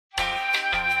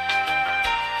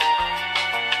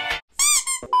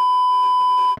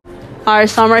Alright,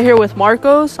 so I'm right here with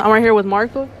Marcos.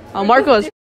 Marcos.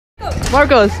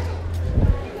 Marcos.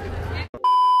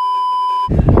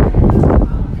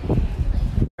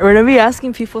 We're gonna be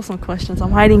asking people some questions. I'm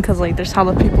hiding because like there's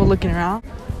hella people looking around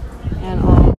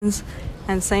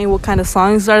and saying what kind of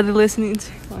songs are they listening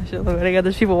to. Oh shit, look, I got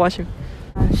there's people watching.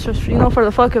 It's just, you know, for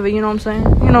the fuck of it, you know what I'm saying?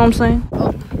 You know what I'm saying?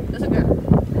 Oh, that's okay.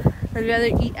 I'd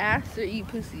rather eat ass or eat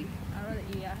pussy. I'd rather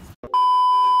eat ass.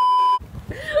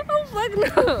 Oh fuck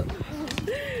no.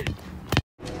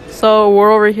 So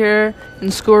we're over here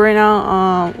in school right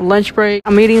now, lunch break.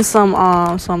 I'm eating some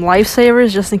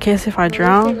lifesavers just in case if I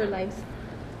drown.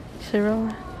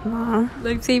 Lifesaver Nah.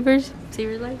 Lifesavers?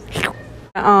 Saver lives?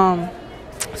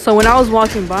 So when I was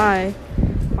walking by,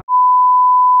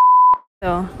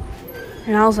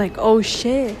 and I was like, oh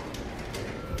shit.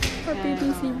 Our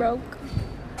BBC broke.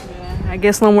 Yeah, I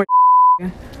guess no more.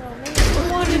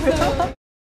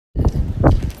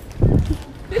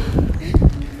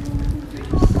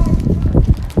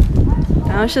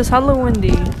 Now it's just hella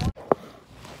windy.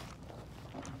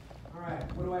 Alright,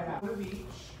 what do I have? One of each.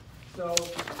 So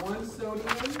one sodium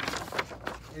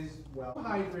is, well, 2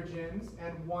 hydrogens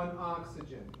and 1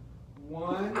 oxygen.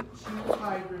 1, 2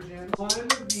 hydrogens. One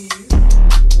of these,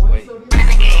 1 sodium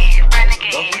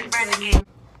hydroxide,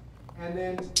 and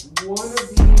then one of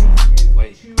these is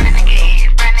 2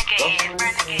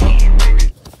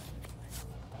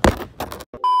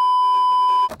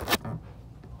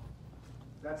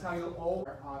 That's how you'll all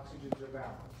our oxygens are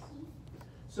balanced.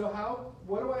 So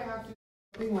what do I have to do?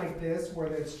 Something like this where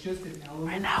it's just an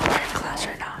element. Right now we're in class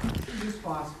right now. This is just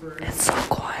phosphorus. It's so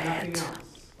quiet. Nothing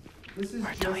else. This is We're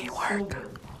just doing work.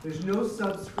 silver. There's no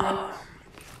subscript.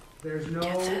 There's no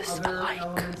other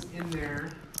elements in there.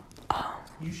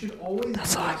 You should always.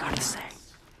 That's all I gotta say.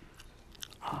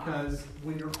 Because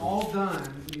when you're all done,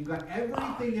 when you've got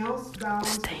everything else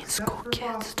balanced, Stay in school,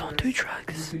 kids. Don't do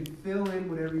drugs. You can fill in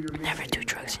whatever you're missing. Never do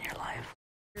drugs in your life.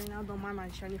 Right now, don't mind my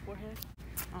shiny forehead.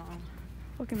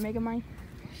 Fucking Megamind.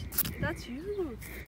 That's you.